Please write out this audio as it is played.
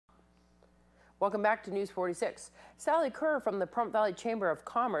Welcome back to News 46. Sally Kerr from the Pahrump Valley Chamber of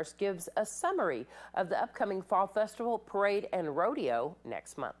Commerce gives a summary of the upcoming Fall Festival, Parade, and Rodeo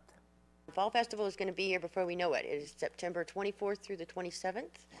next month. The Fall Festival is going to be here before we know it. It is September 24th through the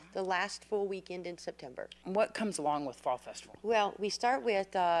 27th, the last full weekend in September. What comes along with Fall Festival? Well, we start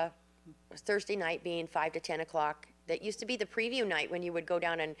with Thursday night being 5 to 10 o'clock. That used to be the preview night when you would go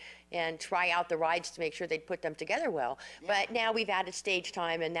down and try out the rides to make sure they'd put them together well. Yeah. But now we've added stage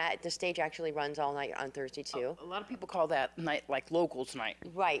time, and that the stage actually runs all night on Thursday too. A lot of people call that night like locals night.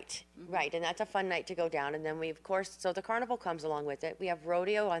 Right, right, and that's a fun night to go down. And then we, of course, so the carnival comes along with it. We have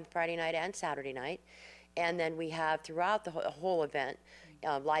rodeo on Friday night and Saturday night, and then we have throughout the whole event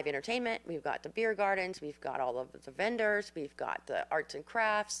live entertainment. We've got the beer gardens, we've got all of the vendors, we've got the arts and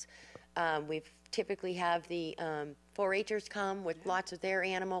crafts. We've typically have the 4-H'ers come with lots of their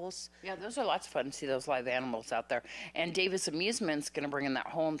animals. Yeah, those are lots of fun to see those live animals out there. And Davis Amusement's going to bring in that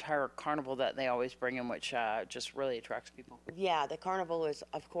whole entire carnival that they always bring in, which just really attracts people. Yeah, the carnival is,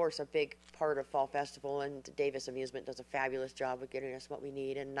 of course, a big part of Fall Festival, and Davis Amusement does a fabulous job of getting us what we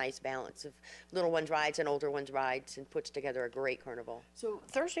need and a nice balance of little ones' rides and older ones' rides, and puts together a great carnival. So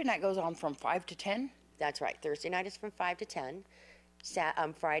Thursday night goes on from 5 to 10? That's right. Thursday night is from 5 to 10.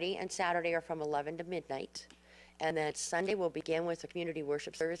 Friday and Saturday are from 11 to midnight. And then Sunday we'll begin with a community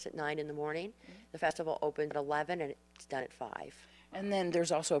worship service at 9 in the morning. The festival opens at 11 and it's done at 5. And then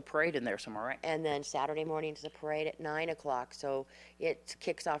there's also a parade in there somewhere, right? And then Saturday morning is a parade at 9 o'clock. So it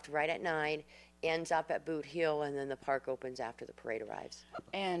kicks off right at 9, ends up at Boot Hill, and then the park opens after the parade arrives.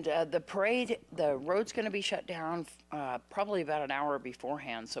 And the parade, the road's going to be shut down probably about an hour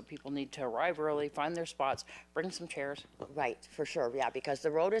beforehand, so people need to arrive early, find their spots, bring some chairs. Right, for sure, yeah, because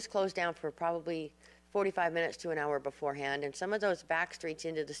the road is closed down for probably 45 minutes to an hour beforehand, and some of those back streets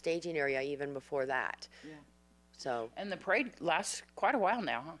into the staging area even before that. Yeah. So. And the parade lasts quite a while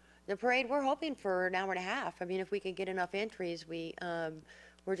now, huh? The parade, we're hoping for an hour and a half. I mean, if we can get enough entries,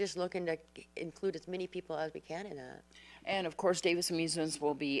 we're just looking to include as many people as we can in that. And of course, Davis Amusements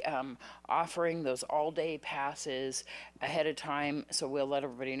will be offering those all-day passes ahead of time, so we'll let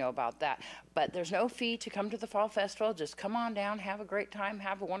everybody know about that. But there's no fee to come to the Fall Festival. Just come on down, have a great time,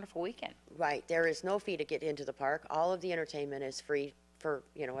 have a wonderful weekend. Right. There is no fee to get into the park. All of the entertainment is free for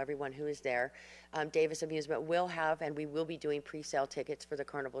everyone who is there. Davis Amusement will have, and we will be doing pre-sale tickets for the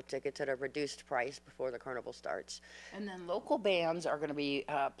carnival tickets at a reduced price before the carnival starts. And then local bands are going to be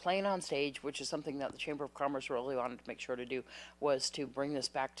playing on stage, which is something that the Chamber of Commerce really wanted to make sure to do, was to bring this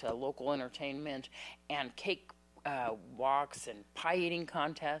back to local entertainment and cake walks and pie eating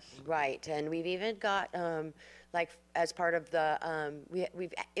contests. Right, and we've even got like as part of the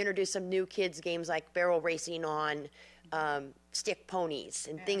we've introduced some new kids games like barrel racing on stick ponies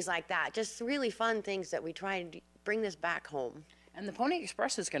and things like that. Just really fun things that we try and bring this back home. And the Pony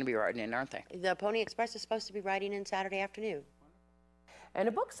Express is going to be riding in, aren't they? The Pony Express is supposed to be riding in Saturday afternoon. And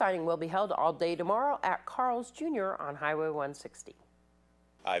a book signing will be held all day tomorrow at Carl's Jr. on Highway 160.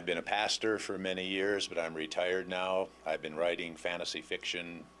 I've been a pastor for many years, but I'm retired now. I've been writing fantasy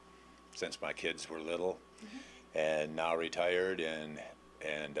fiction since my kids were little, and now retired, and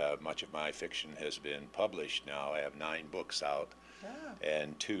much of my fiction has been published now. I have 9 books out,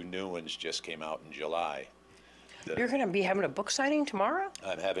 and 2 new ones just came out in July. You're going to be having a book signing tomorrow?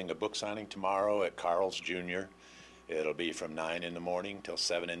 I'm having a book signing tomorrow at Carl's Jr. It'll be from 9 in the morning till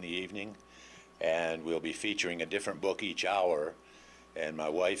 7 in the evening, and we'll be featuring a different book each hour. And my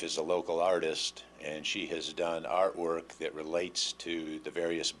wife is a local artist, and she has done artwork that relates to the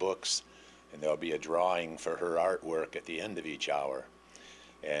various books, and there'll be a drawing for her artwork at the end of each hour.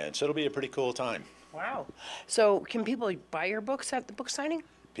 And so it'll be a pretty cool time. Wow. So can people buy your books at the book signing?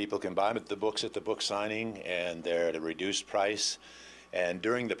 People can buy the books at the book signing, and they're at a reduced price. And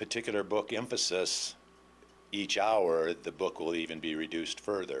during the particular book emphasis, each hour, the book will even be reduced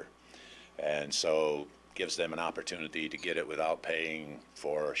further. And so gives them an opportunity to get it without paying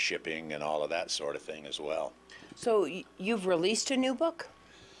for shipping and all of that sort of thing as well. So you've released a new book?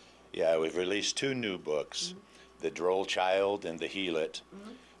 Yeah, we've released 2 new books, The Droll Child and The Heelet.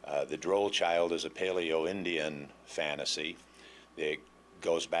 The Droll Child is a Paleo-Indian fantasy. It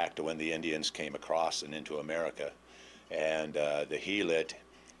goes back to when the Indians came across and into America. And The Heelet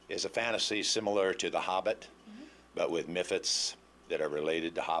is a fantasy similar to The Hobbit, but with Miffits that are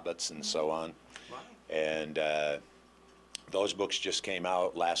related to hobbits and so on. And those books just came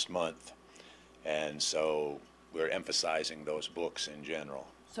out last month, and so we're emphasizing those books in general.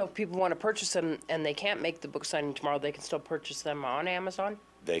 So if people want to purchase them and they can't make the book signing tomorrow, they can still purchase them on Amazon?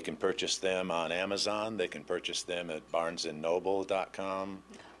 They can purchase them on Amazon. They can purchase them at barnesandnoble.com.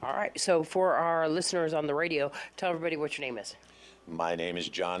 All right. So for our listeners on the radio, tell everybody what your name is. My name is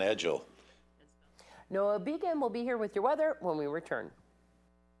John Edgell. Noah Began will be here with your weather when we return.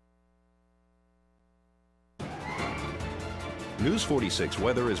 News 46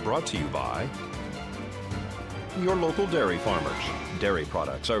 weather is brought to you by your local dairy farmers. Dairy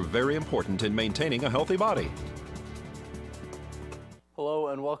products are very important in maintaining a healthy body. Hello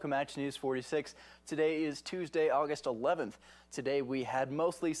and welcome back to News 46. Today is Tuesday, August 11th. Today we had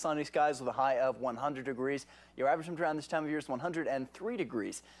mostly sunny skies with a high of 100 degrees. Your average temperature around this time of year is 103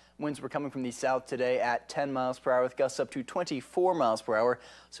 degrees. Winds were coming from the south today at 10 miles per hour with gusts up to 24 miles per hour.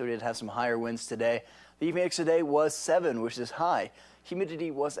 So we did have some higher winds today. The evening mix today was 7, which is high.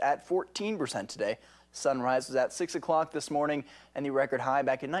 Humidity was at 14% today. Sunrise was at 6 o'clock this morning, and the record high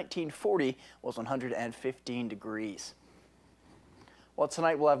back in 1940 was 115 degrees. Well,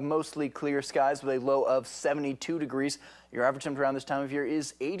 tonight we'll have mostly clear skies with a low of 72 degrees. Your average temperature around this time of year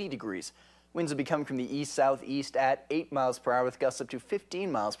is 80 degrees. Winds will be coming from the east-southeast at 8 miles per hour with gusts up to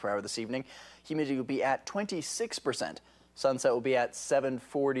 15 miles per hour this evening. Humidity will be at 26%. Sunset will be at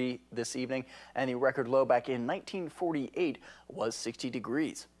 7:40 this evening, and the record low back in 1948 was 60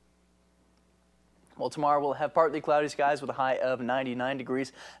 degrees. Well, tomorrow we'll have partly cloudy skies with a high of 99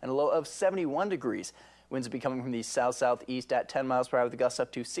 degrees and a low of 71 degrees. Winds will be coming from the south-southeast at 10 miles per hour with gusts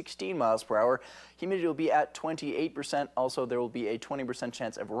up to 16 miles per hour. Humidity will be at 28%. Also, there will be a 20%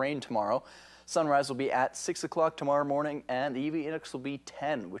 chance of rain tomorrow. Sunrise will be at 6 o'clock tomorrow morning, and the UV index will be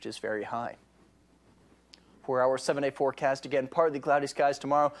 10, which is very high. For our 7-day forecast, again, partly cloudy skies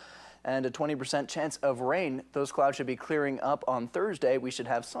tomorrow and a 20% chance of rain. Those clouds should be clearing up on Thursday. We should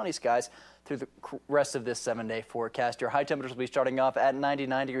have sunny skies through the rest of this 7-day forecast. Your high temperatures will be starting off at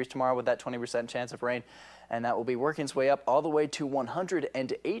 99 degrees tomorrow with that 20% chance of rain, and that will be working its way up all the way to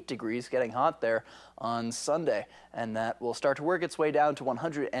 108 degrees, getting hot there on Sunday, and that will start to work its way down to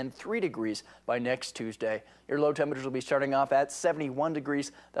 103 degrees by next Tuesday. Your low temperatures will be starting off at 71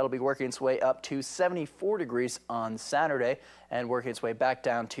 degrees. That'll be working its way up to 74 degrees on Saturday and working its way back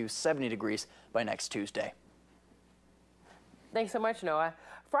down to 70 degrees by next Tuesday. Thanks so much, Noah.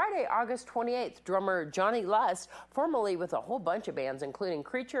 Friday, August 28th, drummer Johnny Lust, formerly with a whole bunch of bands, including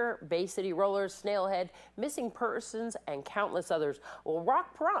Creature, Bay City Rollers, Snailhead, Missing Persons, and countless others, will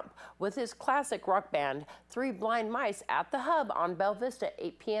rock Pahrump with his classic rock band, Three Blind Mice, at the Hub on Belle Vista,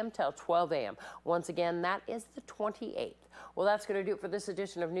 8 p.m. till 12 a.m. Once again, that is the 28th. Well, that's going to do it for this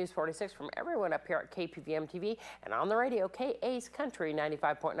edition of News 46 from everyone up here at KPVM TV and on the radio, KA's Country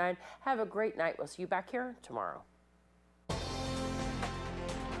 95.9. Have a great night. We'll see you back here tomorrow.